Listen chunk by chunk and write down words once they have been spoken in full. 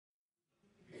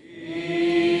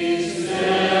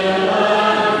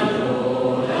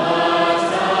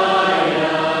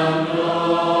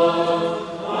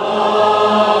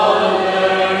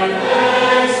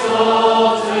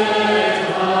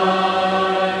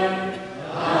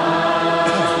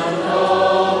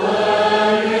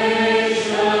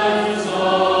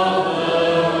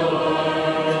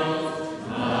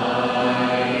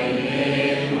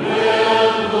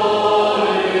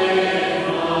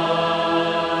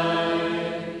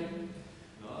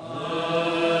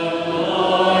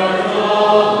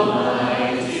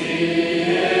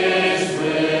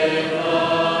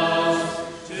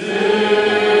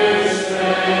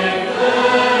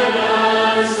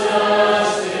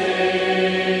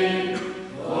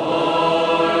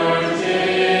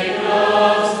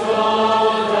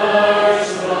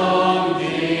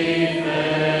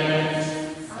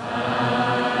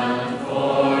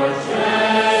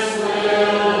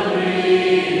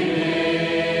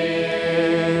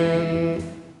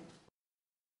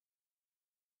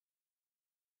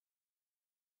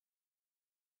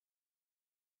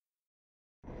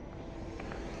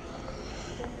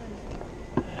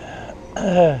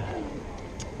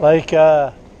like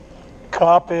a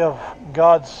copy of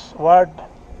God's Word,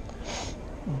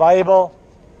 Bible,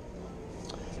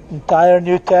 entire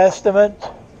New Testament,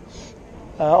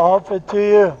 offered to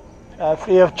you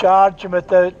free of charge and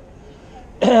without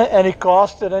any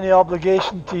cost or any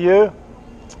obligation to you.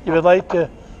 You would like to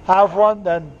have one,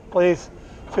 then please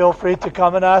feel free to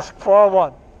come and ask for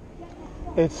one.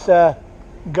 It's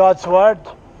God's Word,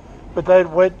 without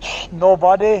which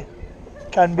nobody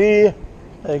can be.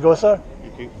 There you go, sir.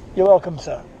 Thank you. You're welcome,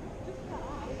 sir.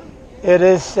 It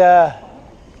is, you a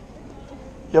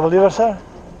believer, sir?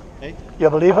 Hey? You a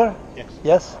believer? Yes.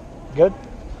 Yes? Good.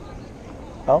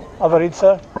 Well, have a read,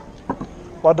 sir.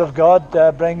 Word of God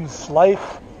brings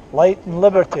life, light and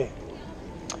liberty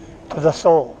to the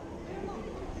soul.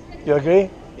 You agree?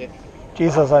 Yes.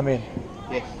 Jesus, I mean.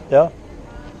 Yes. Yeah?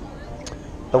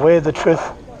 The way, the truth,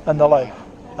 and the life.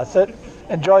 That's it.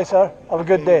 Enjoy, sir. Have a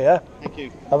good day, eh? Thank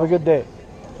you. Have a good day.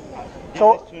 Give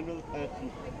So, this to another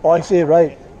person. oh, I see,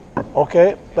 right.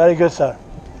 Okay, very good, sir.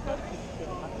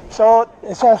 So,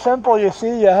 it's as simple, you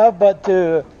see, you have but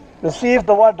to receive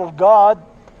the Word of God.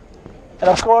 And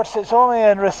of course, it's only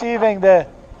in receiving the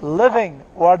living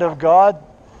Word of God,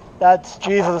 that's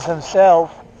Jesus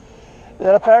himself,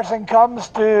 that a person comes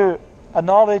to a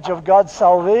knowledge of God's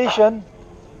salvation,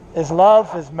 His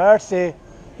love, His mercy,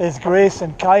 His grace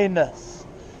and kindness.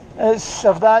 And it's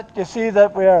of that, you see,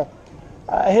 that we're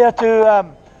here to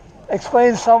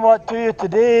explain somewhat to you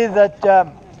today,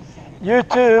 that you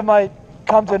too might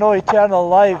come to know eternal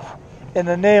life in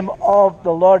the name of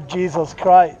the Lord Jesus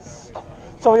Christ.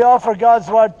 So we offer God's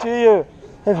Word to you,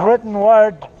 His written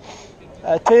Word.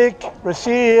 Take,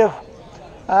 receive,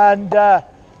 and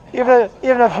even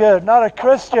if you're not a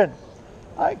Christian,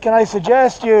 can I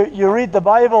suggest you read the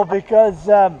Bible, because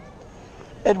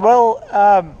it will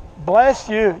bless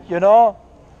you, you know.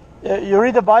 You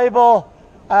read the Bible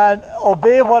and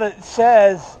obey what it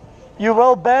says, you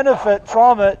will benefit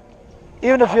from it,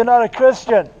 even if you're not a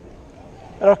Christian.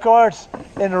 And of course,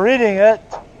 in reading it,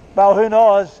 well, who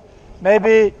knows,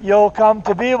 maybe you'll come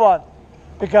to be one,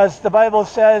 because the Bible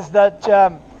says that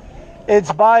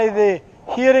it's by the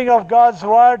hearing of God's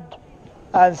Word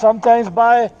and sometimes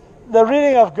by the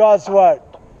reading of God's Word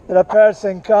that a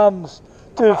person comes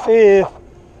to faith,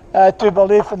 to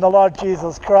belief in the Lord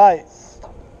Jesus Christ.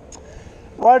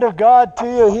 Word of God to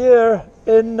you here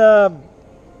in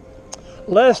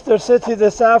Leicester City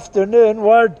this afternoon,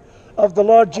 word of the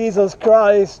Lord Jesus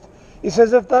Christ. He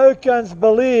says, if thou canst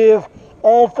believe,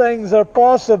 all things are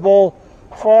possible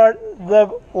for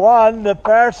the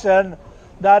person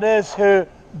that is who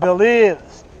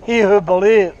believes, he who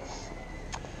believes.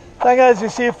 Thing is, you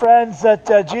see, friends, that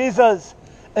Jesus,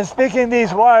 in speaking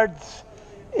these words,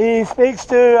 he speaks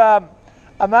to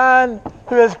a man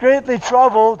who is greatly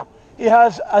troubled. He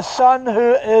has a son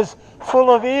who is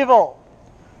full of evil.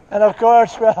 And of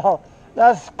course, well,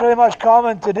 that's pretty much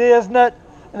common today, isn't it?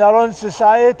 In our own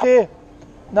society.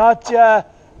 Not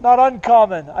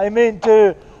uncommon. I mean,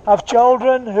 to have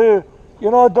children who,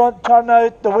 you know, don't turn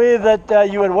out the way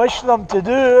that you would wish them to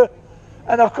do.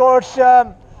 And of course,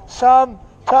 some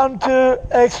turn to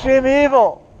extreme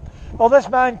evil. Well, this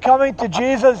man coming to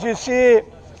Jesus, you see,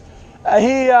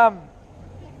 he's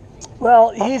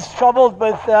troubled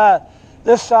with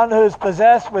this son who's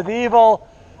possessed with evil,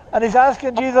 and he's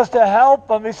asking Jesus to help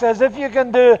him. He says, if you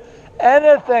can do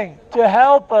anything to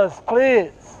help us,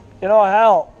 please, you know,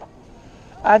 help.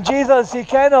 And Jesus, he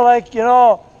kind of like, you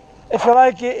know, if you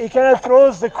like, he kind of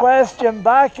throws the question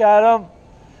back at him.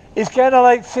 He's kind of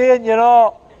like saying, you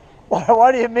know,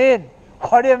 what do you mean?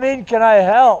 What do you mean, can I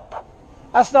help?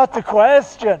 That's not the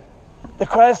question. The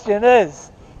question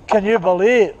is, can you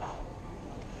believe?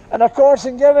 And of course,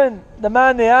 in giving the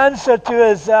man the answer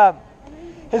to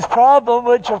his problem,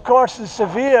 which of course is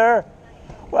severe,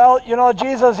 well, you know,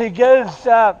 Jesus, he gives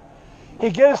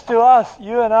to us,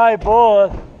 you and I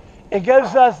both, he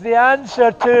gives us the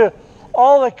answer to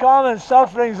all the common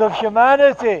sufferings of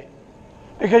humanity,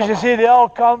 because you see, they all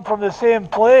come from the same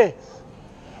place.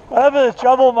 Whatever the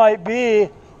trouble might be,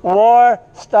 war,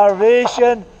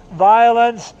 starvation,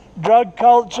 violence, drug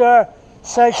culture,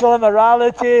 sexual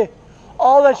immorality,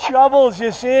 all the troubles,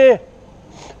 you see,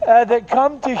 that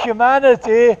come to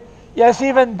humanity, yes,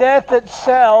 even death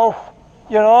itself,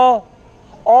 you know,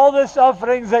 all the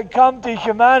sufferings that come to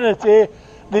humanity,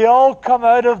 they all come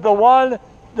out of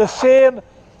the same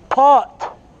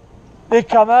pot. They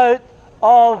come out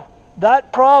of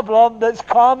that problem that's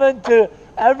common to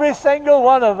every single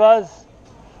one of us,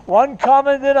 one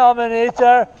common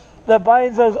denominator that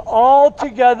binds us all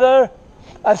together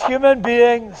as human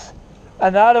beings,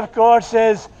 and that, of course,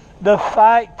 is the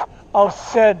fact of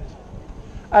sin.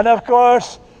 And of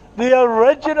course, the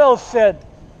original sin,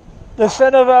 the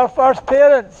sin of our first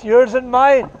parents, yours and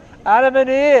mine, Adam and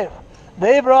Eve.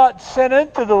 They brought sin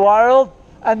into the world,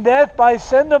 and death by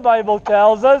sin, the Bible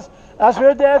tells us. That's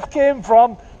where death came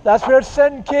from. That's where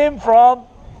sin came from.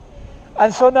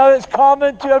 And so now it's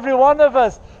common to every one of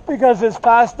us because it's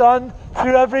passed on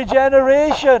through every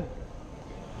generation.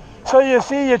 So you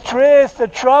see, you trace the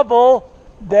trouble,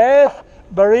 death,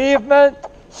 bereavement,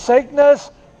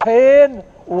 sickness, pain,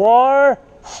 war,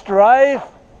 strife,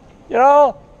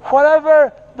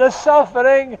 whatever the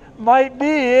suffering might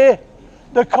be,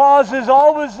 the cause is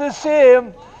always the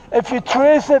same. If you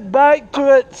trace it back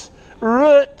to its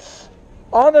roots,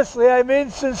 honestly, I mean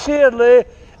sincerely,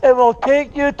 it will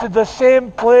take you to the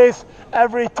same place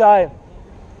every time.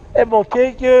 It will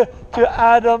take you to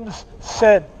Adam's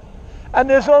sin. And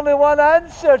there's only one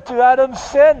answer to Adam's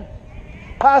sin,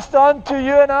 passed on to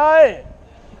you and I.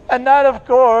 And that, of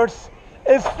course,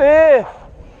 is faith.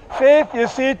 Faith, you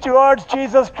see, towards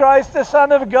Jesus Christ, the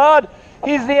Son of God.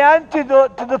 He's the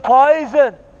antidote to the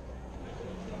poison.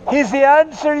 He's the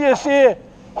answer, you see.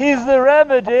 He's the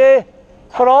remedy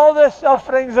for all the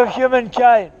sufferings of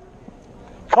humankind,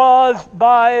 caused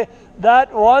by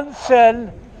that one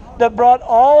sin that brought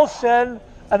all sin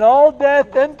and all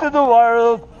death into the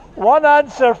world. One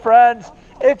answer, friends.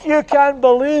 If you can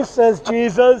believe, says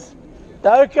Jesus,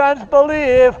 thou canst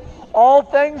believe, all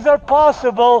things are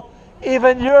possible,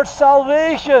 even your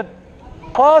salvation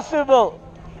possible.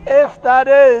 If that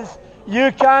is,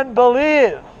 you can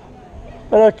believe.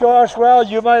 But of course, well,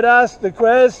 you might ask the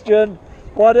question,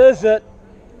 what is it?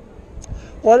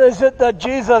 What is it that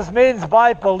Jesus means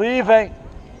by believing?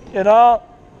 A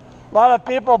lot of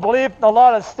people believe in a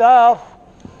lot of stuff.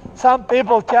 Some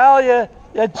people tell you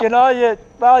that,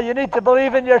 you need to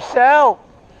believe in yourself.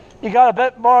 You got a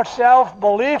bit more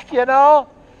self-belief,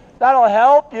 That'll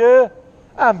help you.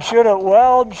 I'm sure it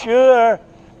will, I'm sure.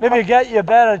 Maybe get you a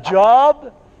better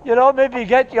job. Maybe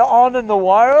get you on in the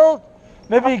world.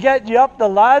 Maybe get you up the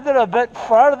ladder a bit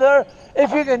further.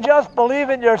 If you can just believe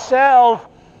in yourself,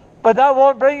 but that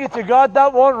won't bring you to God.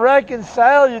 That won't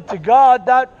reconcile you to God.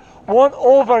 That won't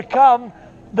overcome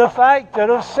the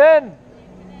factor of sin.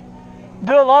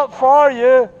 Do a lot for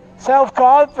you.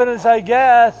 Self-confidence, I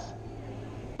guess.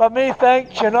 But me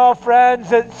thinks,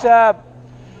 friends,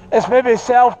 it's maybe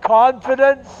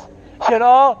self-confidence,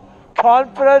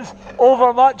 confidence,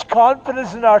 overmuch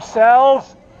confidence in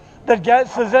ourselves that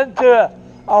gets us into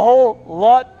a whole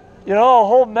lot, a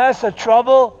whole mess of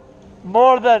trouble,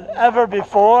 more than ever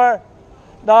before.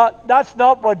 Now, that's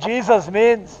not what Jesus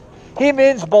means. He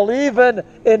means believing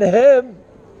in Him.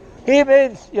 He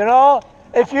means,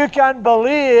 if you can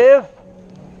believe,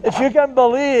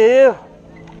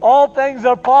 all things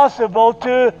are possible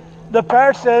to the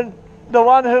person, the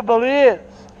one who believes.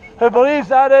 Who believes,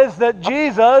 that is, that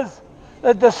Jesus,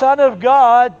 that the Son of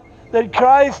God, that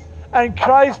Christ and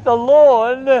Christ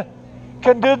alone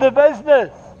can do the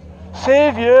business.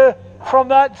 Save you from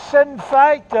that sin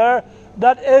factor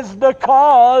that is the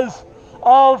cause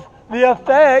of the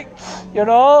effects,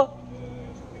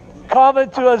 common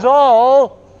to us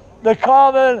all, the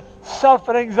common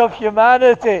sufferings of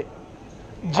humanity.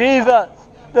 Jesus,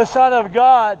 the Son of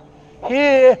God, He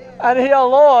and He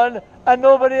alone and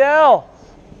nobody else.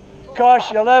 Of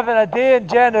course, you live in a day and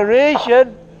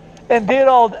generation in dear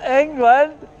old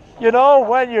England,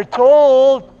 when you're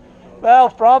told, well,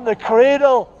 from the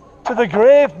cradle to the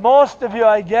grave, most of you,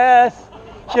 I guess,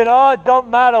 it don't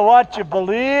matter what you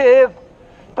believe,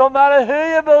 don't matter who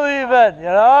you believe in,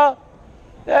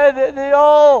 they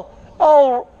all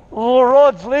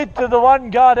roads lead to the one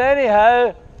God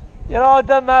anyhow. It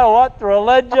doesn't matter what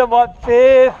religion, what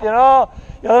faith, you live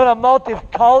in a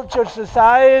multicultural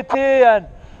society, and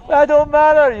it don't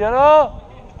matter,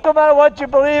 don't matter what you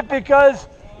believe, because,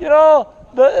 the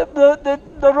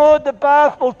road, the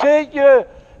path will take you,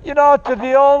 to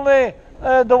the only,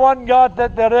 the one God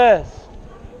that there is.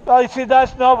 Well, you see,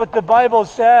 that's not what the Bible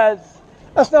says.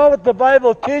 That's not what the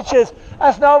Bible teaches.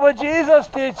 That's not what Jesus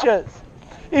teaches.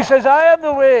 He says, I am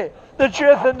the way, the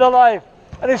truth, and the life.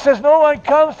 And He says, no one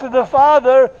comes to the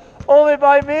Father only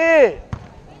by me.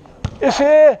 You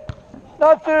see,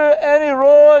 not through any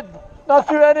road, not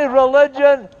through any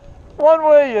religion. One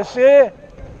way, you see.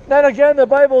 Then again, the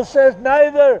Bible says,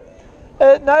 neither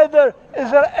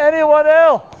is there anyone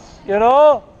else,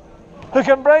 who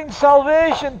can bring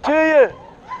salvation to you,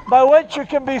 by which you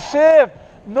can be saved.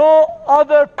 No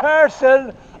other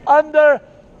person under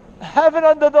heaven,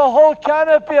 under the whole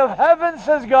canopy of heaven,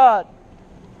 says God,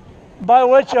 by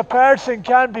which a person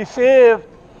can be saved,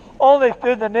 only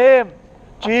through the name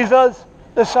Jesus,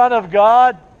 the Son of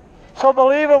God. So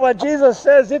believe it when Jesus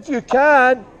says, if you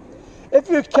can,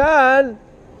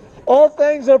 all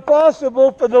things are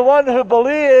possible for the one who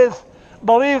believes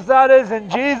that is in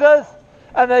Jesus,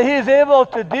 and that he's able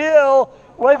to deal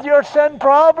with your sin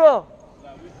problem.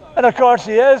 And of course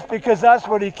he is, because that's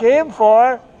what he came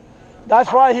for.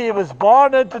 That's why he was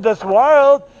born into this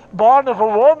world, born of a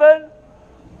woman,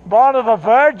 born of a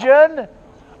virgin,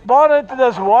 born into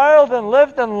this world and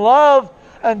lived and loved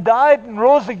and died and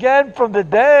rose again from the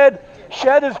dead,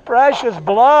 shed his precious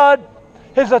blood,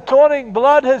 his atoning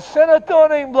blood, his sin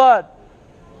atoning blood.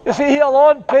 You see, he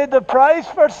alone paid the price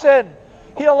for sin.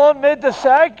 He alone made the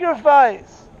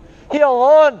sacrifice. He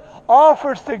alone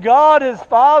offers to God his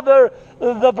Father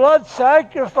the blood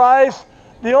sacrifice,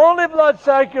 the only blood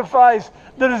sacrifice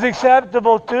that is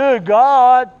acceptable to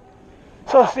God.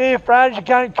 So see, friends, you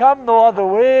can't come no other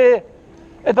way.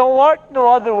 It don't work no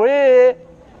other way.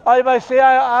 I might say,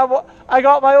 I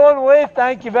got my own way,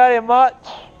 thank you very much.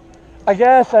 I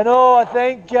guess, I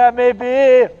think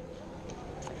maybe,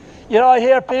 I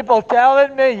hear people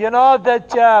telling me, that,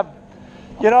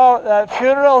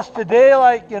 funerals today,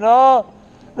 like,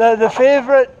 the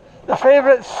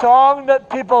favorite song that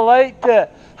people like to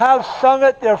have sung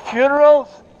at their funerals,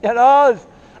 is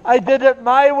I Did It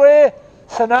My Way,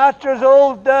 Sinatra's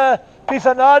old piece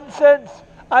of nonsense.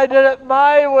 I did it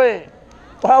my way.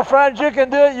 Well, friends, you can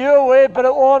do it your way, but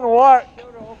it won't work.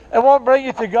 It won't bring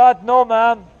you to God. No,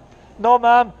 ma'am. No,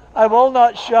 ma'am. I will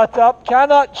not shut up.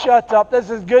 Cannot shut up. This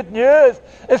is good news.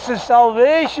 This is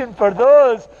salvation for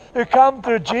those who come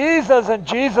through Jesus and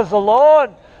Jesus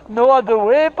alone. No other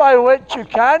way by which you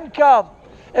can come.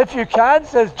 If you can,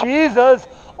 says Jesus,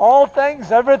 all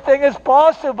things, everything is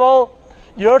possible.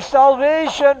 Your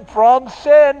salvation from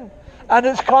sin and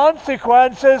its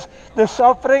consequences, the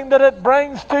suffering that it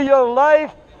brings to your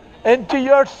life, into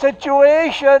your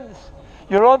situations,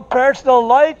 your own personal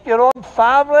life, your own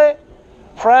family.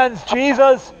 Friends,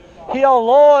 Jesus, he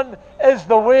alone is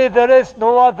the way. There is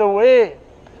no other way.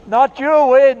 Not your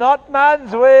way, not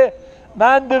man's way.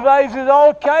 Man devises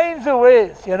all kinds of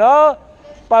ways,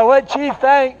 by which he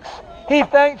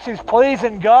thinks he's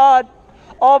pleasing God.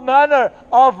 All manner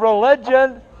of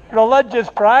religious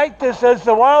practices,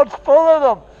 the world's full of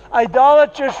them.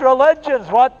 Idolatrous religions,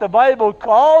 what the Bible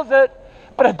calls it.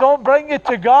 But it don't bring you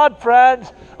to God,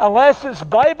 friends, unless it's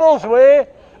Bible's way,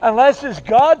 unless it's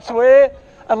God's way,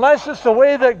 unless it's the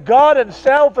way that God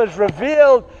himself is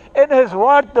revealed in his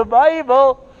word, the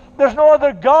Bible. There's no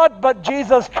other God but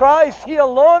Jesus Christ. He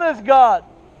alone is God.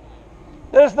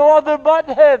 There's no other but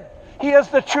him. He is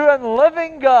the true and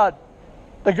living God.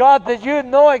 The God that you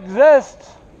know exists.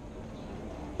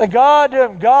 The God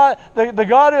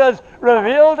who has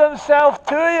revealed himself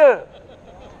to you.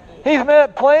 He's made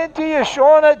it plain to you,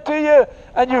 shown it to you,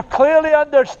 and you clearly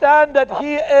understand that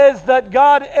he is, that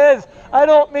God is. I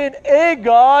don't mean a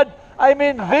God, I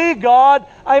mean the God,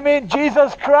 I mean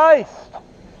Jesus Christ,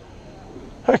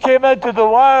 who came into the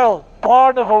world,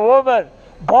 born of a woman,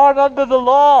 born under the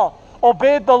law,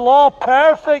 obeyed the law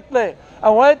perfectly,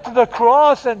 and went to the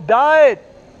cross and died,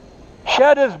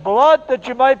 shed his blood that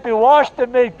you might be washed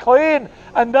and made clean,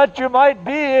 and that you might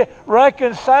be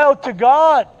reconciled to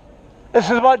God. This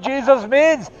is what Jesus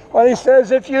means when he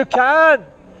says, if you can,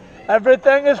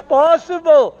 everything is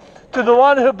possible to the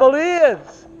one who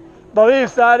believes.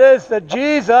 Believes, that is, that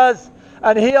Jesus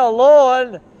and he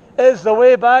alone is the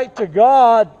way back to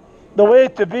God, the way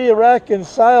to be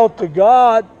reconciled to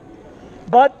God.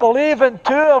 But believing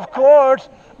too, of course,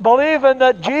 believing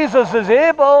that Jesus is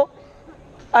able,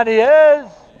 and he is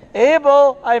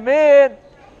able. I mean,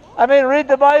 read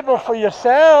the Bible for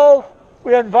yourself.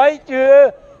 We invite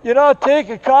you, take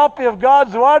a copy of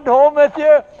God's Word home with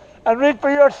you and read for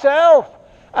yourself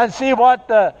and see what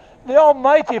the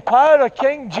almighty power of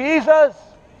King Jesus.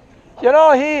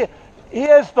 He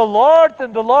is the Lord,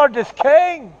 and the Lord is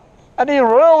King, and he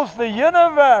rules the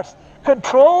universe,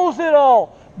 controls it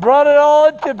all, brought it all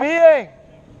into being.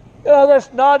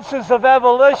 This nonsense of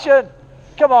evolution.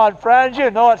 Come on, friends,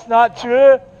 it's not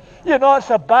true. It's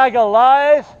a bag of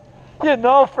lies.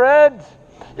 Friends,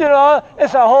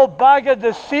 it's a whole bag of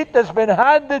deceit that's been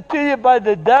handed to you by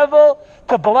the devil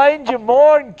to blind you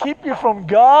more and keep you from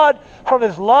God, from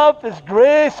his love, his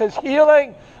grace, his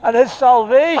healing, and his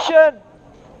salvation.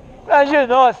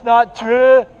 And it's not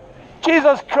true.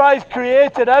 Jesus Christ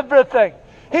created everything.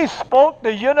 He spoke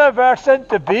the universe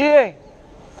into being.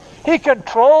 He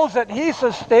controls it. He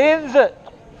sustains it.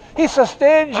 He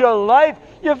sustains your life.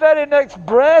 Your very next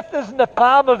breath is in the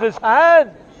palm of his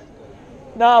hand.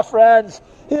 Now, friends,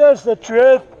 here's the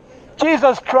truth.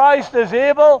 Jesus Christ is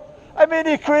able.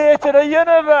 He created a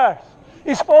universe.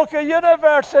 He spoke a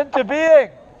universe into being.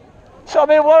 So, I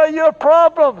mean, what are your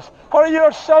problems? What are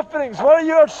your sufferings? What are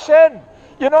your sin?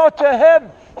 You know, to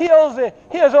him, he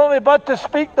has only but to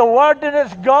speak the word and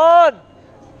it's gone.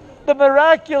 The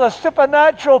miraculous,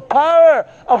 supernatural power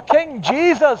of King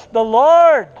Jesus, the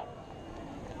Lord,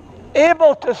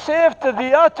 able to save to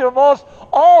the uttermost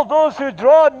all those who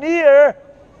draw near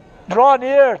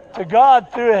to God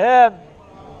through him.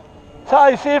 So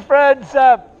you see, friends,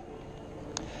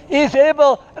 he's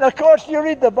able, and of course you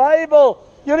read the Bible,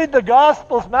 you read the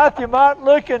Gospels, Matthew, Mark,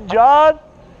 Luke, and John,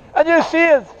 and you see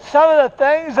some of the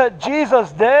things that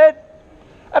Jesus did.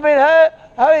 I mean,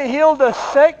 how he healed the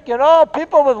sick, you know,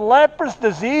 people with leprous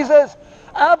diseases,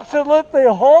 absolutely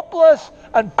hopeless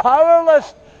and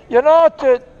powerless, you know,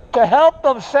 to help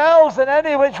themselves in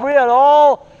any which way at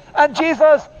all. And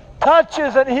Jesus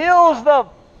touches and heals them,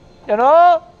 you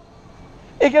know.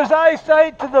 He gives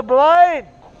eyesight to the blind.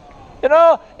 You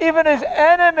know, even his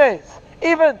enemies,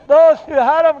 even those who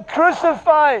had him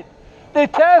crucified, they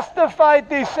testified,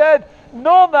 they said,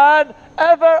 no man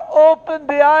ever opened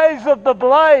the eyes of the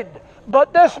blind,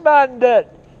 but this man did.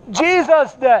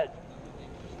 Jesus did.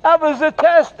 That was the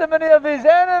testimony of his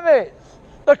enemies,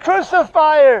 the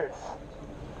crucifiers.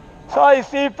 So you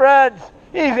see, friends,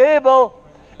 he's able.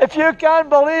 If you can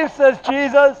believe, says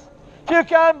Jesus, if you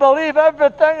can believe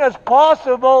everything is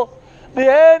possible,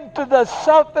 the end to the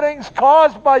sufferings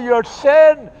caused by your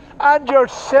sin and your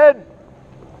sin,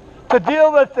 to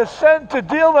deal with the sin, to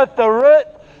deal with the root,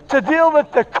 to deal with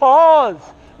the cause,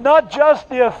 not just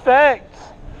the effects,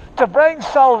 to bring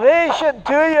salvation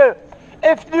to you.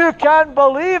 If you can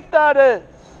believe, that is,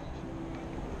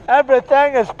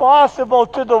 everything is possible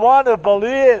to the one who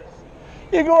believes.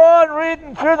 You go on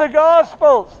reading through the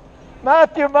Gospels,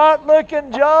 Matthew, Mark, Luke,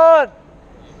 and John.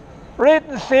 Read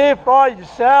and see for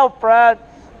yourself, friends.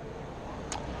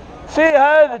 See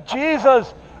how that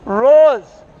Jesus rose,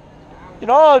 you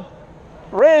know,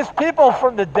 raised people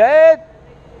from the dead,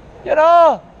 you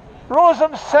know, rose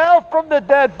himself from the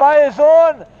dead by his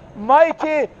own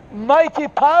mighty, mighty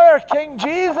power, King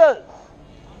Jesus.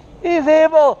 He's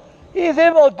able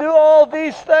to do all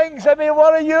these things. I mean,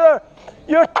 what are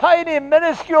your tiny,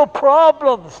 minuscule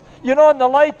problems, you know, in the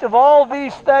light of all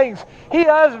these things? He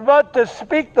has but to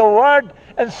speak the word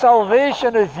and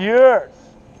salvation is yours.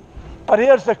 But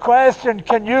here's the question,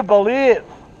 can you believe?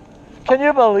 Can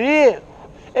you believe?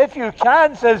 If you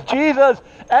can, says Jesus,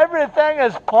 everything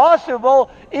is possible,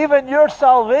 even your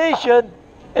salvation,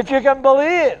 if you can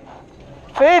believe.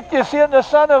 Faith, you see, in the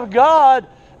Son of God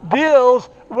deals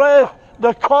with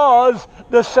the cause,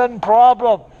 the sin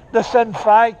problem, the sin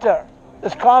factor.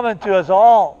 It's common to us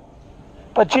all.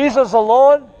 But Jesus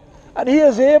alone, and he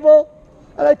is able,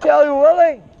 and I tell you,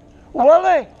 willing.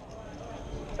 Willing.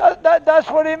 That's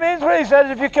what he means when he says,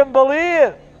 if you can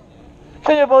believe.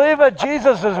 Can you believe that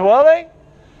Jesus is willing?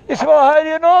 You say, well, how do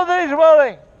you know that he's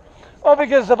willing? Well,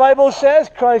 because the Bible says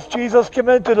Christ Jesus came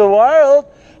into the world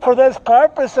for this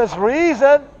purpose, this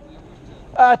reason,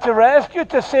 to rescue,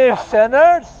 to save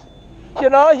sinners. You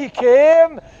know, he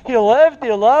came, he lived,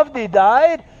 he loved, he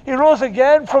died, he rose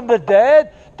again from the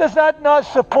dead. Does that not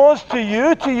suppose to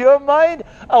you, to your mind,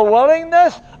 a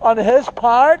willingness on his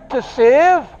part to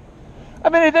save? I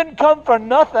mean, he didn't come for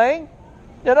nothing,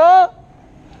 you know?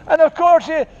 And of course,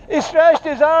 he stretched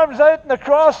his arms out on the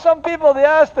cross. Some people, they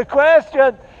ask the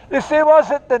question, they say, was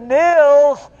it the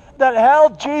nails that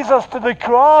held Jesus to the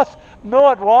cross? No,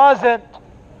 it wasn't.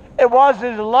 It was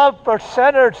his love for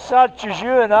sinners such as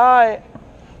you and I,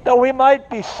 that we might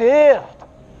be saved.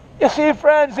 You see,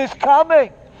 friends, his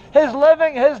coming, his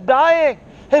living, his dying,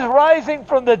 his rising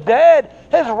from the dead,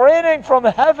 his reigning from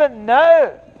heaven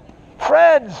now,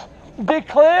 friends,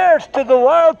 declares to the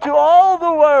world, to all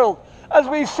the world, as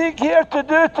we seek here to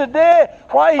do today,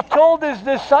 why he told his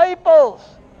disciples,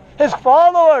 his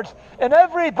followers, in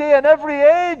every day and every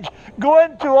age, go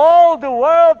into all the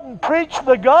world and preach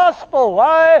the gospel.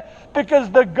 Why? Because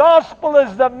the gospel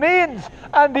is the means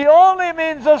and the only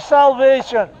means of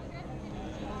salvation.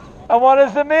 And what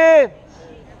is the means?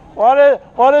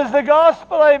 What is the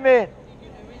gospel, I mean?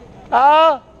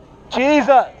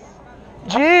 Jesus.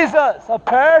 Jesus, a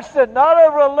person, not a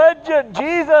religion.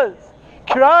 Jesus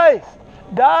Christ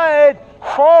died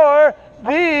for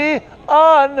the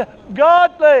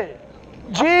ungodly.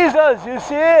 Jesus, you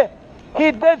see,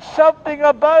 he did something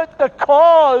about the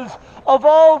cause of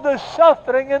all the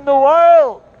suffering in the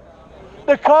world.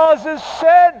 The cause is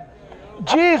sin.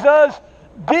 Jesus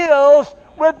deals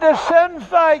with the sin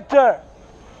factor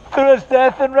through his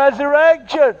death and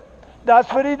resurrection. That's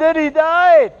what he did. He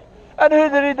died. And who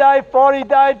did he die for? He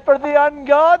died for the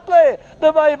ungodly,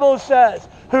 the Bible says.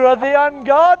 Who are the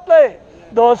ungodly?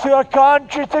 Those who are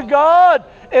contrary to God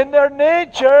in their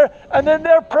nature and in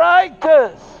their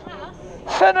practice.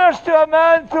 Sinners to a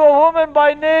man, to a woman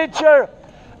by nature,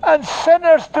 and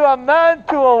sinners to a man,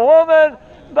 to a woman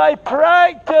by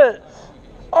practice.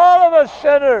 All of us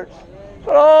sinners,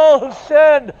 for all who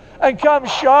sinned and come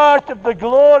short of the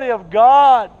glory of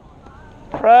God.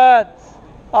 Friends,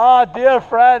 dear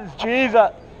friends,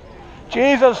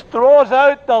 Jesus throws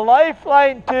out the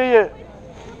lifeline to you.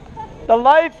 The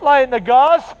lifeline, the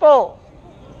gospel,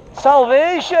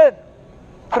 salvation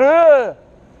through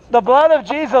the blood of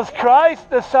Jesus Christ,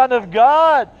 the Son of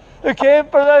God, who came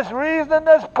for this reason and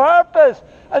this purpose,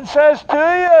 and says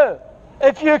to you,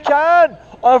 if you can,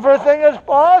 everything is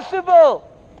possible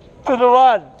to the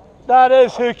one, that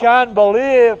is, who can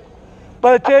believe.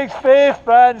 But it takes faith,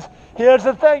 friends. Here's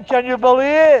the thing, can you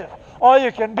believe? Or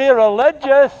you can be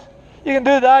religious. You can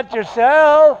do that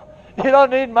yourself. You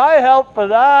don't need my help for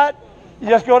that. You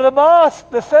just go to the mosque,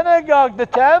 the synagogue, the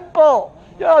temple.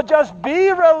 Just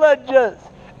be religious.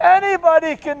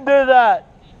 Anybody can do that.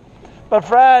 But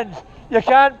friends, you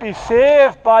can't be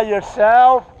saved by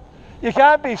yourself. You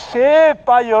can't be saved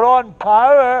by your own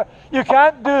power. You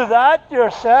can't do that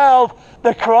yourself.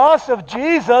 The cross of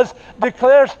Jesus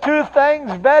declares two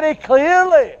things very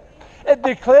clearly. It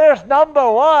declares,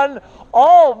 number one,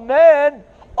 all men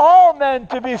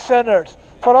to be sinners.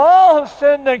 For all have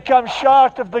sinned and come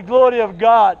short of the glory of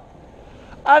God.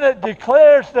 And it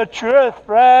declares the truth,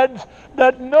 friends,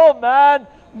 that no man,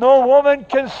 no woman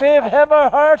can save him or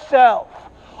herself.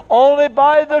 Only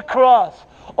by the cross.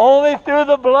 Only through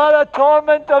the blood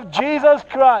atonement of Jesus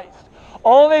Christ.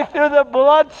 Only through the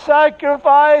blood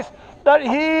sacrifice that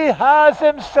He has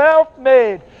Himself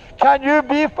made can you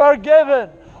be forgiven,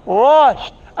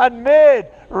 washed, and made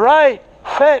right,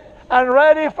 fit, and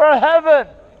ready for heaven.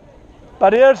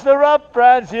 But here's the rub,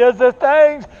 friends. Here's the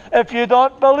things. If you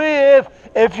don't believe,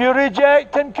 if you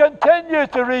reject and continue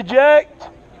to reject,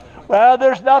 well,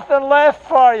 there's nothing left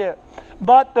for you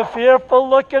but the fearful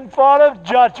looking for of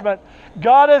judgment.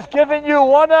 God has given you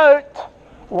one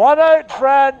out,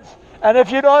 friends. And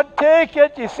if you don't take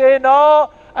it, you say,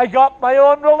 no, I got my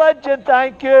own religion,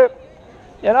 thank you.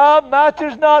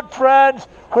 Matters not, friends,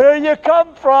 where you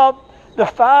come from. The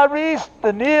Far East,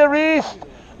 the Near East,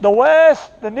 the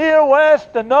West, the Near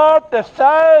West, the North, the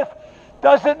South.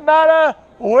 Doesn't matter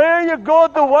where you go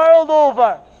the world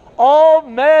over. All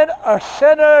men are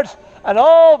sinners, and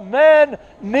all men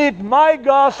need my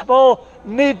gospel,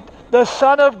 need the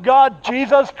Son of God,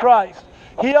 Jesus Christ.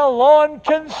 He alone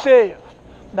can save.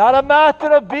 Not a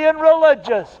matter of being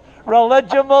religious.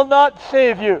 Religion will not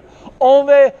save you.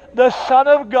 Only the Son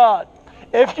of God.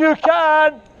 If you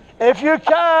can,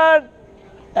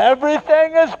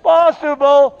 everything is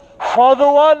possible for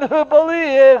the one who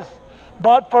believes.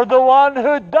 But for the one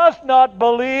who does not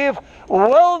believe,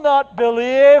 will not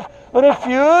believe,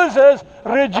 refuses,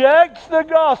 rejects the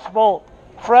gospel,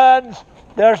 friends,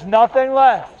 there's nothing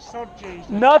left.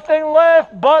 Nothing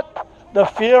left but the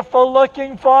fearful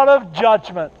looking for of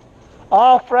judgment.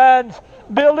 Friends,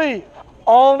 believe.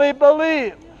 Only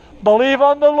believe. Believe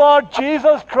on the Lord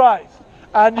Jesus Christ,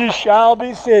 and you shall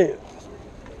be saved.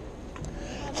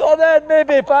 So then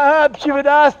maybe perhaps you would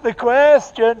ask the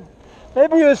question,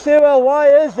 maybe you say, well, why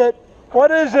is it?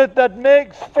 What is it that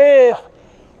makes faith,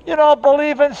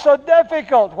 believing so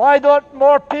difficult? Why don't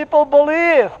more people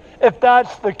believe if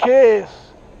that's the case?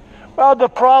 Well, the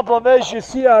problem is, you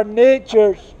see, our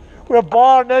natures. We're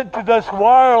born into this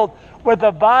world with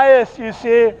a bias, you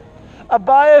see. A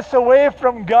bias away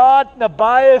from God and a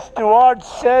bias towards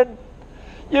sin.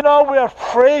 We're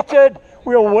freighted,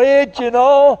 we're weighed,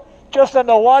 just on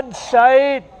the one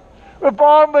side. We're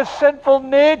born with sinful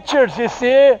natures, you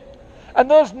see.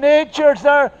 And those natures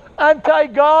are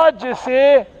anti-God, you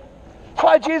see. That's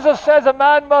why Jesus says a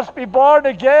man must be born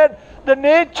again. The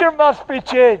nature must be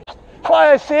changed. That's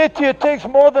why I say to you, it takes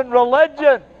more than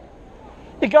religion.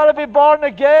 You got to be born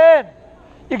again.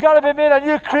 You got to be made a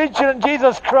new creature in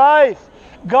Jesus Christ.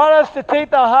 God has to take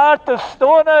the heart of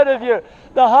stone out of you,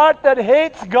 the heart that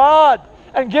hates God,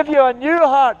 and give you a new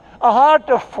heart, a heart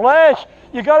of flesh.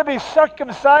 You got to be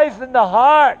circumcised in the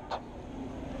heart.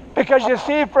 Because you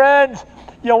see, friends,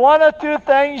 you're one of two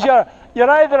things. You're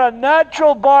either a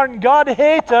natural born God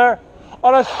hater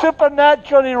or a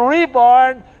supernaturally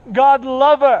reborn God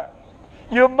lover.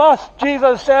 You must,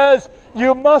 Jesus says,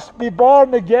 you must be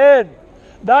born again.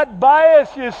 That bias,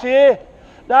 you see,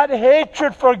 that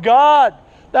hatred for God,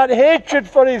 that hatred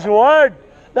for His Word,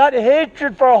 that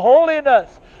hatred for holiness,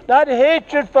 that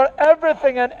hatred for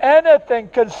everything and anything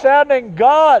concerning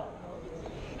God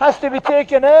has to be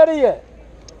taken out of you.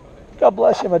 God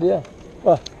bless you, my dear.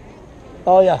 Well,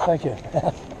 oh yeah, thank you.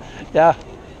 Yeah,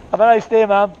 have a nice day,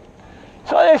 ma'am.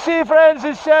 So you see, friends,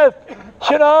 it says,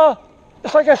 you know,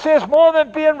 it's like I say, it's more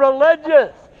than being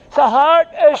religious. It's a heart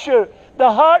issue. The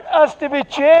heart has to be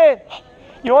changed.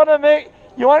 You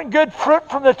want good fruit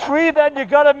from the tree, then you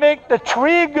got to make the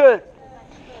tree good.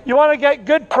 You want to get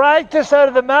good practice out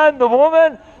of the man, the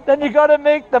woman, then you got to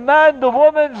make the man, the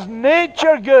woman's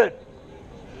nature good.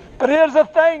 But here's the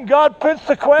thing, God puts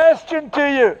the question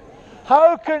to you.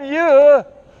 How can you,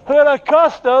 who are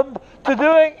accustomed to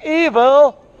doing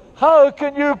evil, how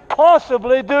can you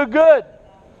possibly do good?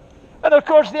 And of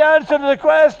course the answer to the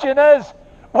question is,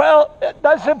 well,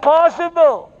 that's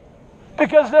impossible.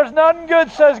 Because there's none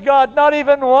good, says God, not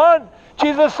even one.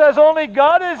 Jesus says only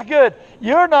God is good.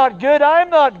 You're not good, I'm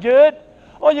not good.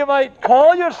 Well, you might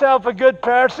call yourself a good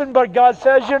person, but God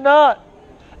says you're not.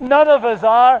 None of us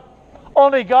are.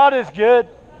 Only God is good.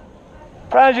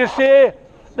 Friends, you see,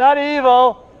 that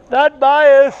evil, that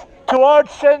bias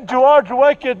towards sin, towards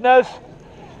wickedness.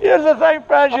 Here's the thing,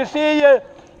 friends, you see,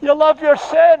 you love your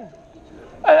sin.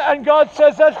 And God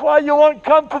says that's why you won't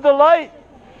come to the light.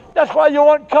 That's why you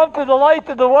won't come to the light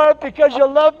of the world, because you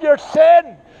love your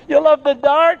sin. You love the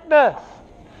darkness.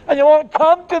 And you won't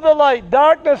come to the light.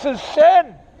 Darkness is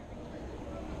sin.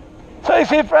 So you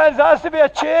see, friends, there has to be a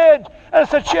change. And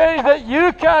it's a change that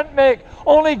you can't make.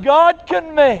 Only God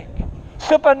can make.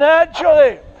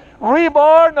 Supernaturally.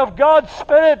 Reborn of God's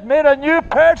Spirit. Made a new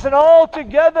person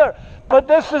altogether. But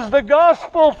this is the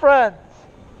gospel, friends.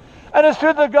 And it's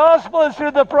through the gospel, it's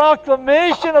through the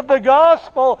proclamation of the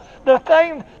gospel, the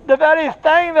very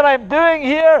thing that I'm doing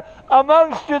here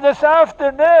amongst you this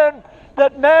afternoon,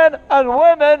 that men and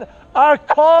women are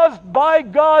caused by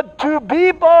God to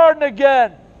be born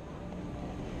again.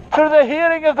 Through the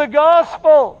hearing of the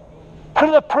gospel,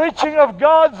 through the preaching of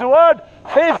God's word.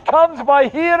 Faith comes by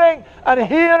hearing, and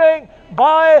hearing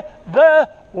by the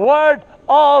word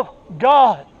of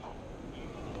God.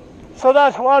 So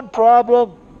that's one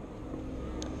problem.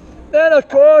 Then, of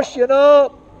course, you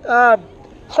know,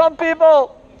 some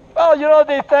people, well, you know,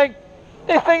 they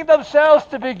think themselves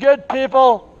to be good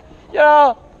people. You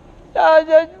know,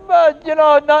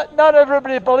 not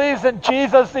everybody believes in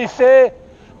Jesus, they say,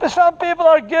 but some people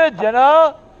are good, you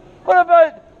know. What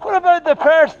about the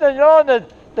person, you know, in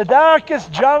the darkest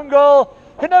jungle,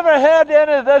 who never heard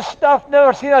any of this stuff,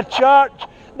 never seen a church,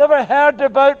 never heard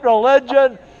about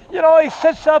religion? You know, he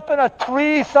sits up in a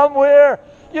tree somewhere,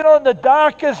 you know, in the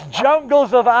darkest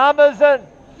jungles of Amazon.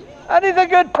 And he's a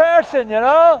good person, you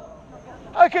know.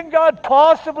 How can God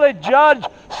possibly judge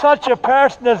such a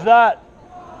person as that?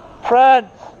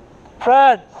 Friends,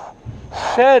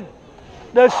 sin.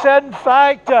 The sin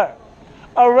factor.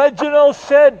 Original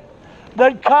sin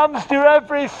that comes to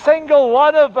every single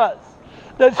one of us.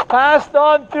 That's passed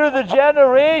on through the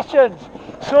generations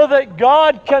so that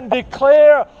God can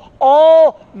declare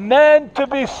all men to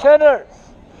be sinners.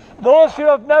 Those who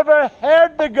have never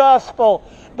heard the gospel,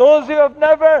 those who have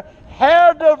never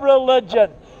heard of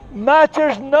religion,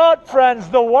 matters not, friends.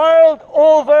 The world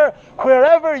over,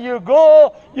 wherever you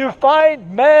go, you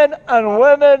find men and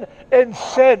women in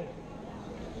sin.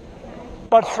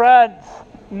 But friends,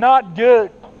 not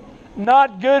good.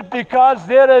 Not good, because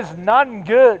there is none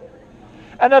good.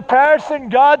 And a person,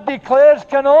 God declares,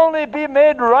 can only be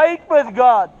made right with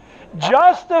God,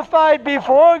 justified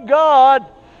before God,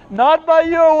 not by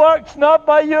your works, not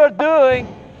by your doing,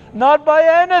 not by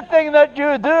anything that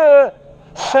you do,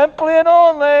 simply and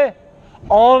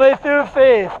only through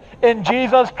faith in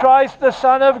Jesus Christ, the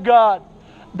Son of God.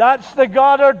 That's the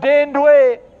God-ordained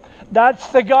way. That's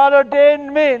the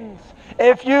God-ordained means.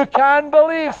 If you can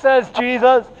believe, says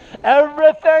Jesus,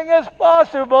 everything is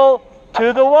possible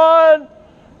to the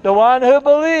one who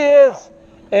believes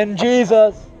in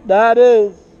Jesus. That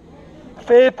is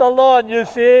faith alone, you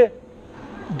see.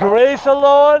 Grace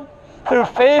alone, through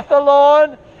faith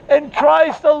alone, in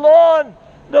Christ alone.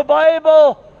 The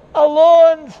Bible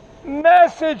alone's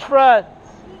message, friends.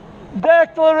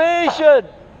 Declaration.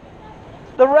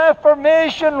 The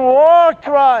Reformation war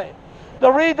cry.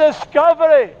 The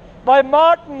rediscovery by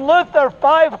Martin Luther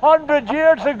 500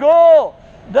 years ago.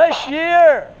 This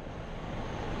year,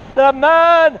 the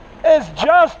man is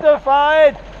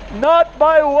justified not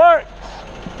by works,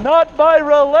 not by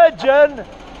religion,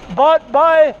 but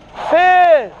by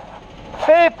faith.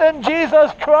 Faith in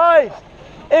Jesus Christ.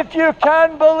 If you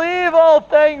can believe, all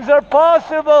things are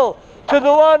possible to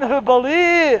the one who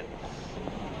believes.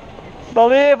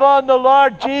 Believe on the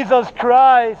Lord Jesus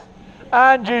Christ,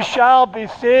 and you shall be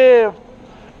saved.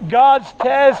 God's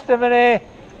testimony,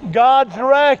 God's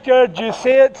record, you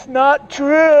say it's not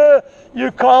true, you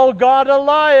call God a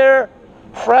liar.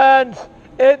 Friends,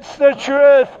 it's the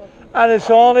truth, and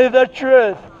it's only the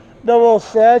truth that will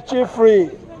set you free.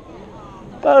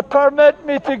 But permit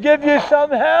me to give you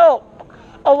some help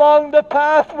along the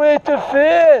pathway to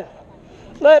faith.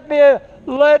 Let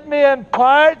me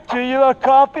impart to you a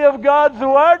copy of God's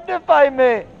Word, if I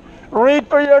may. Read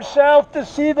for yourself to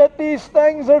see that these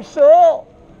things are so.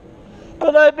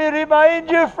 But let me remind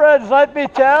you, friends, let me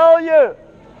tell you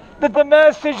that the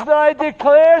message that I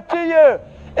declare to you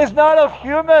is not of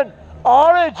human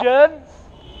origin.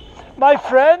 My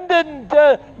friend didn't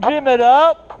dream it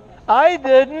up. I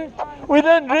didn't. We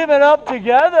didn't dream it up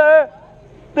together.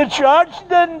 The church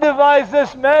didn't devise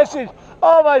this message.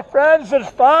 Oh, my friends, there's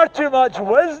far too much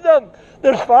wisdom.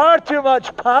 There's far too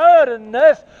much power in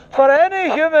this for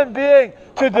any human being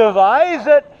to devise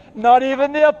it. Not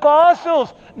even the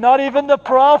apostles, not even the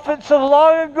prophets of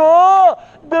long ago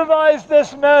devised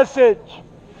this message.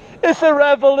 It's a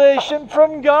revelation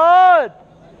from God.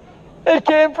 It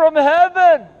came from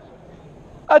heaven.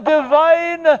 A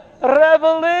divine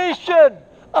revelation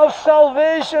of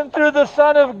salvation through the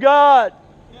Son of God.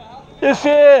 You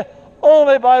see,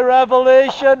 only by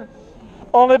revelation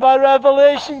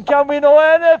can we know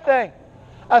anything.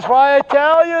 That's why I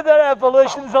tell you that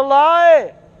evolution's a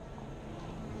lie.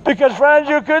 Because, friends,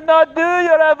 you could not do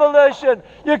your evolution.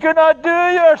 You could not do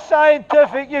your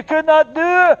scientific. You could not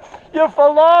do your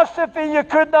philosophy. You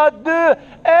could not do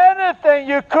anything.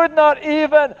 You could not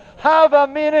even have a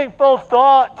meaningful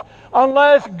thought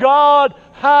unless God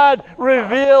had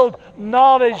revealed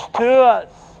knowledge to us.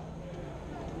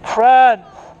 Friends,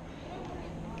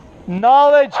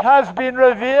 knowledge has been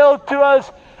revealed to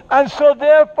us, and so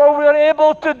therefore we're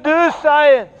able to do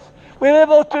science. We're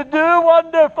able to do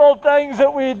wonderful things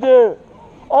that we do.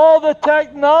 All the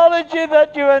technology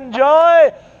that you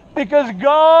enjoy, because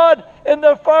God, in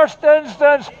the first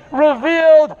instance,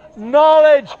 revealed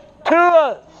knowledge to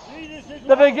us.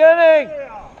 The beginning.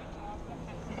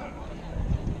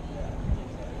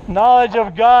 Knowledge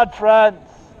of God, friends.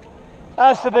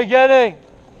 That's the beginning.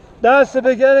 That's the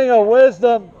beginning of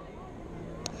wisdom.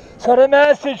 So the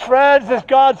message, friends, is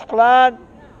God's plan.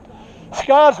 It's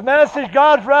God's message,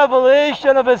 God's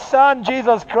revelation of His Son,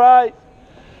 Jesus Christ.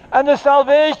 And the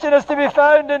salvation is to be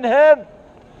found in Him.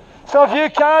 So if you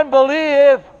can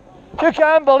believe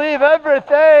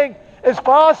everything is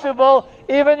possible,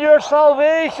 even your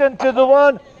salvation to the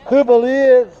one who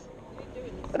believes.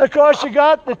 And of course you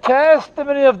got the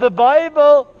testimony of the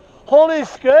Bible, Holy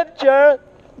Scripture,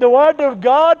 the Word of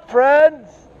God, friends,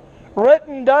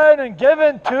 written down and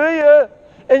given to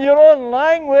you in your own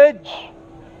language.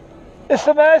 It's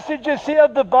the message, you see,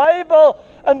 of the Bible,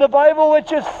 and the Bible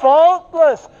which is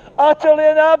faultless, utterly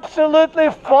and absolutely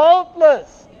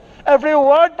faultless. Every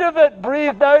word of it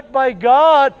breathed out by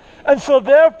God, and so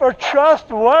therefore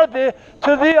trustworthy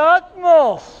to the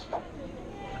utmost.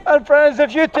 And friends,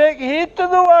 if you take heed to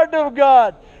the Word of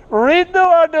God, read the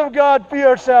Word of God for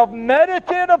yourself,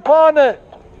 meditate upon it,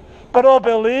 but oh,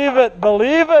 believe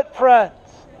it, friends,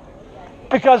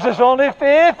 because it's only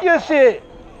faith, you see.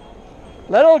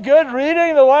 Little good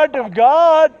reading the Word of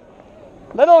God,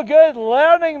 little good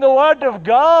learning the Word of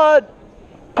God.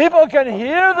 People can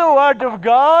hear the Word of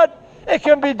God. It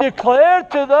can be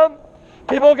declared to them.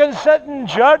 People can sit in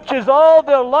churches all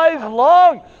their lives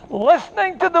long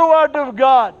listening to the Word of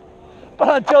God. But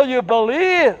until you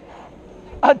believe,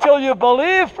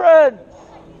 friends,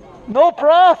 no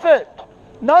profit,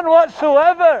 none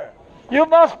whatsoever. You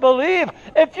must believe.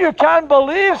 If you can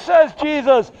believe, says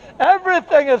Jesus,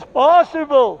 everything is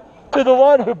possible to the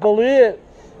one who believes.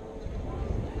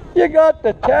 You got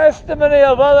the testimony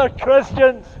of other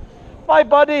Christians. My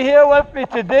buddy here with me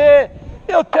today,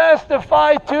 he'll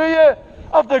testify to you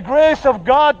of the grace of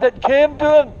God that came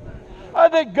to him. How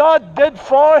that God did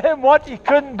for him what he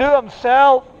couldn't do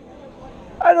himself.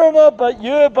 I don't know about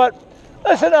you, but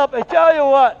listen up, I tell you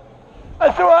what.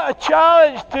 I throw out a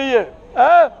challenge to you.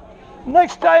 Huh?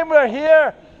 Next time we're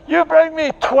here, you bring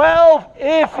me 12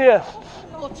 atheists.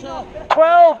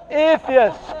 12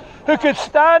 atheists who could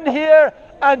stand here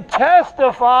and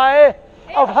testify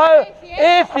of how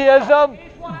atheism,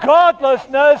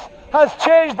 godlessness, has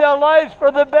changed their lives for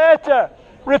the better.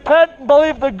 Repent and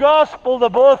believe the gospel, the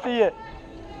both of you.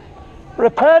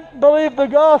 Repent and believe the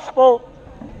gospel.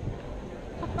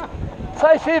 So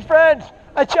I say, friends,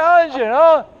 I challenge you,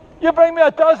 no? You bring me a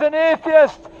dozen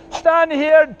atheists, stand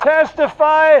here and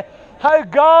testify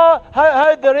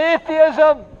how their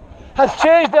atheism has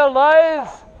changed their lives.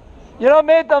 You know,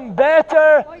 made them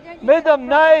better, made them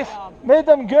nice, made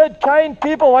them good, kind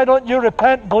people. Why don't you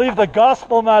repent and believe the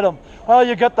gospel, madam? Well,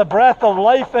 you got the breath of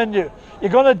life in you. You're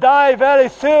going to die very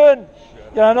soon.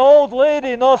 You're an old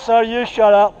lady. No, sir, you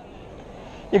shut up.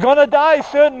 You're going to die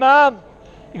soon, ma'am.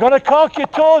 You're going to cock your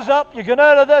toes up. You're going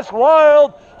out of this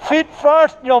world. Feet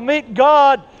first, and you'll meet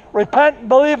God. Repent and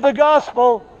believe the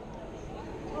gospel.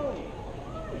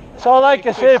 So like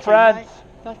I say, friends.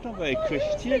 That's not very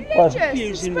Christian.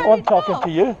 I'm talking to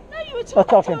you. No, you were Not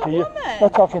talking talking to to a you. woman.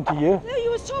 Not talking to you. No,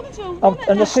 you was talking to a woman.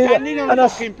 And I say that, standing on and a I,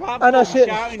 fucking platform and I say,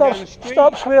 shouting down the street.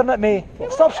 stop swearing at me.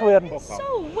 Stop swearing.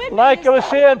 So, women Like is I was not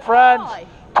saying, a friends, lie.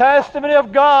 testimony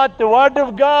of God, the word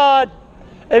of God.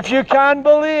 If you can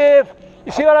believe,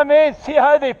 you see what I mean? See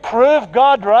how they prove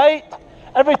God right?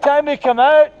 Every time they come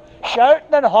out,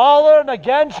 shouting and hollering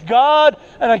against God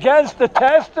and against the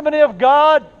testimony of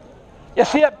God. You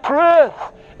see it proved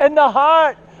in the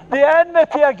heart, the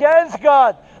enmity against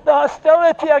God, the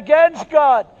hostility against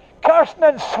God, cursing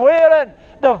and swearing,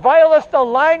 the vilest of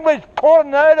language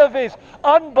pouring out of his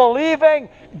unbelieving,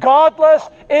 godless,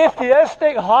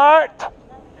 atheistic heart.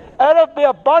 Out of the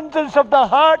abundance of the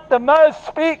heart, the mouth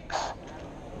speaks.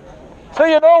 So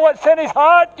you know what's in his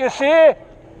heart, you see.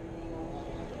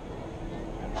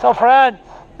 So friends,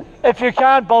 if you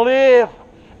can't believe,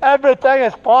 everything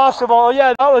is possible. Oh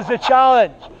yeah, that was the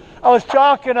challenge I was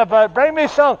talking about. Bring me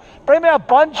a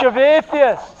bunch of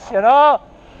atheists, you know.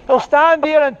 They'll stand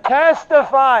here and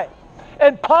testify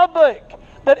in public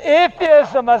that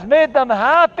atheism has made them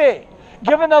happy,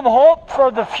 giving them hope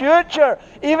for the future,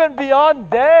 even beyond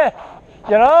death,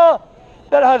 you know,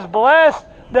 that has blessed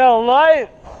their life.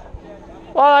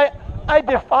 Well, I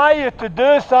defy you to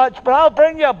do such, but I'll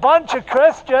bring you a bunch of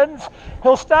Christians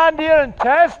who'll stand here and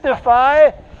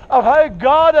testify of how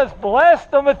God has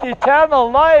blessed them with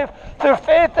eternal life through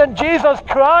faith in Jesus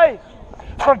Christ,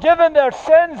 forgiving their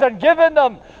sins and giving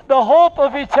them the hope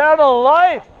of eternal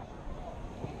life.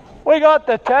 We got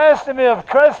the testimony of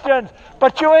Christians,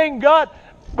 but you ain't got,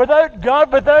 without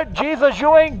God, without Jesus,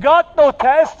 you ain't got no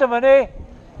testimony.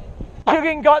 You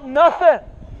ain't got nothing.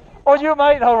 Or you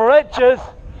might have riches.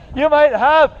 You might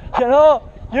have, you know,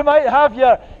 you might have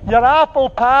your Apple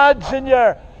pads and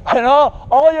your, you know,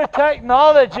 all your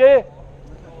technology.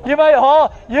 You might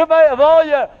have all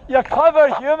your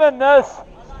clever humanness.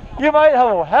 You might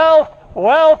have health,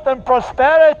 wealth, and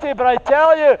prosperity, but I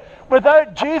tell you,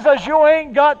 without Jesus, you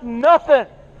ain't got nothing.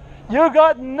 You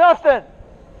got nothing.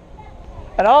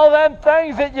 And all them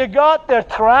things that you got, they're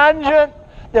transient.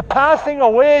 They're passing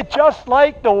away just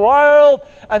like the world.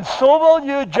 And so will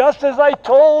you, just as I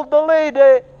told the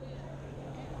lady.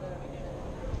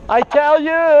 I tell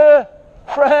you,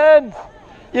 friends,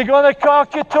 you're going to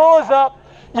cock your toes up.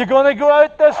 You're going to go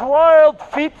out this world,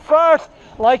 feet first,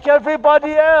 like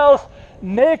everybody else.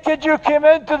 Naked you came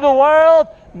into the world,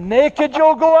 naked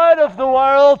you'll go out of the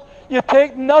world. You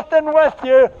take nothing with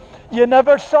you. You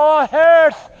never saw a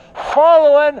hearse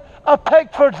following a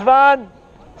Pickford's van.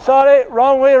 Sorry,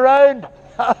 wrong way around.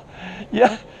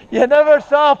 You never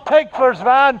saw a Pickford's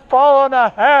van following a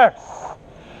hearse,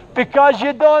 because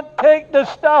you don't take the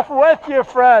stuff with you,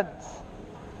 friends.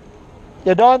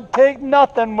 You don't take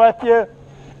nothing with you,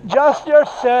 just your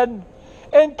sin,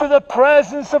 into the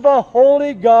presence of a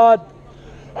holy God,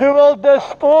 who will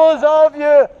dispose of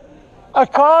you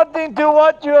according to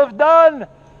what you have done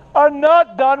or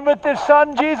not done with His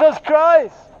Son Jesus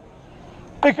Christ.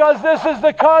 Because this is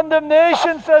the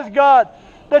condemnation, says God,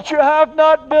 that you have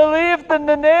not believed in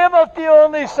the name of the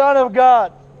only Son of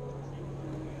God.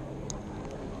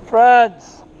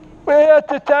 Friends, we're here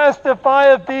to testify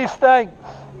of these things.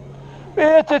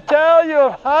 We're here to tell you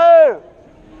of how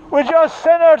we're just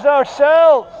sinners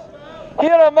ourselves,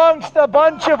 here amongst a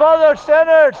bunch of other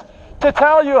sinners, to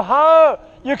tell you how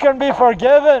you can be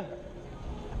forgiven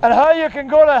and how you can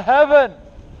go to heaven,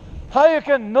 how you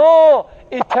can know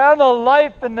eternal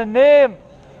life in the name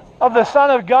of the Son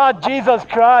of God, Jesus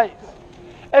Christ.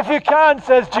 If you can,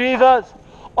 says Jesus,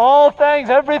 all things,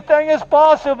 everything is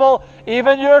possible,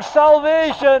 even your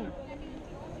salvation.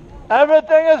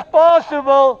 Everything is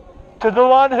possible to the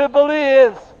one who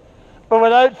believes. But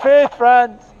without faith,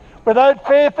 friends, without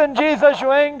faith in Jesus,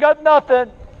 you ain't got nothing.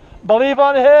 Believe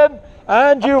on Him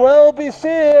and you will be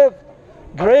saved.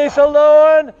 Grace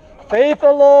alone, faith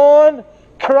alone,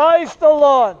 Christ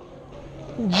alone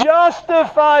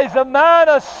justifies a man,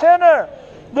 a sinner,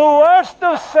 the worst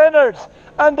of sinners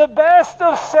and the best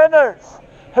of sinners.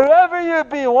 Whoever you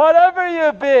be, whatever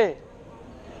you be,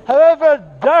 however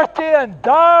dirty and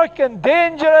dark and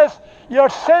dangerous your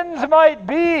sins might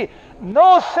be,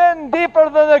 no sin deeper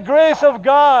than the grace of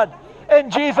God in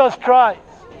Jesus Christ.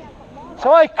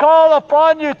 So I call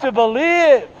upon you to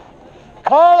believe,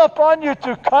 call upon you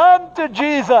to come to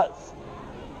Jesus.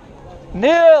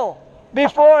 Kneel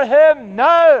before Him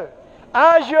now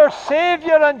as your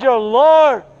Savior and your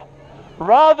Lord,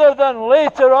 rather than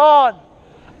later on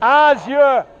as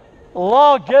your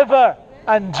lawgiver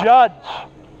and judge.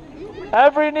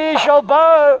 Every knee shall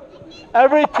bow,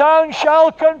 every tongue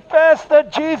shall confess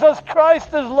that Jesus Christ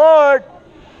is Lord.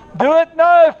 Do it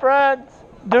now, friends.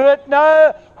 Do it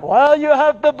now while you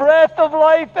have the breath of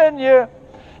life in you.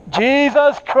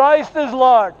 Jesus Christ is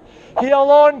Lord. He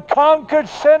alone conquered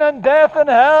sin and death and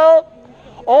hell,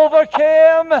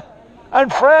 overcame,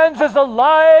 and friends, is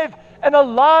alive and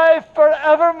alive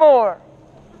forevermore.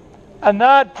 And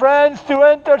that, friends,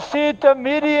 to intercede, to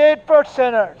mediate for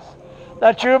sinners,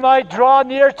 that you might draw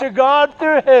near to God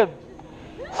through him,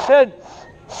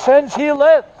 since he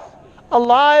lives,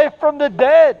 alive from the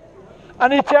dead,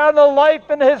 and eternal life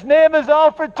in his name is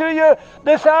offered to you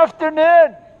this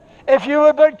afternoon. If you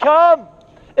would but come,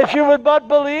 if you would but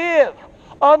believe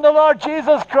on the Lord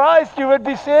Jesus Christ, you would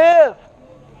be saved.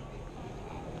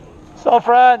 So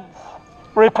friends,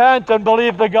 repent and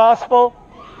believe the gospel.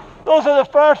 Those are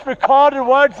the first recorded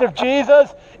words of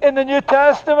Jesus in the New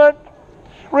Testament.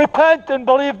 Repent and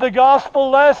believe the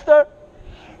gospel, Leicester.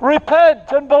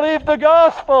 Repent and believe the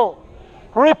gospel.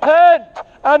 Repent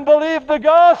and believe the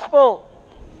gospel.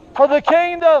 For the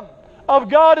kingdom of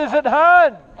God is at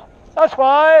hand. That's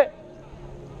why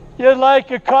you'd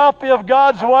like a copy of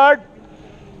God's Word,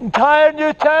 entire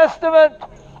New Testament,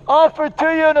 offered to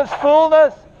you in its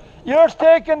fullness. Yours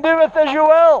take and do with as you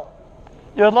will.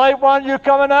 You'd like one, you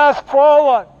come and ask for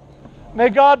one. May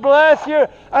God bless you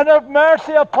and have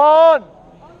mercy upon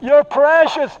your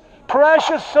precious,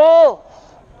 precious soul.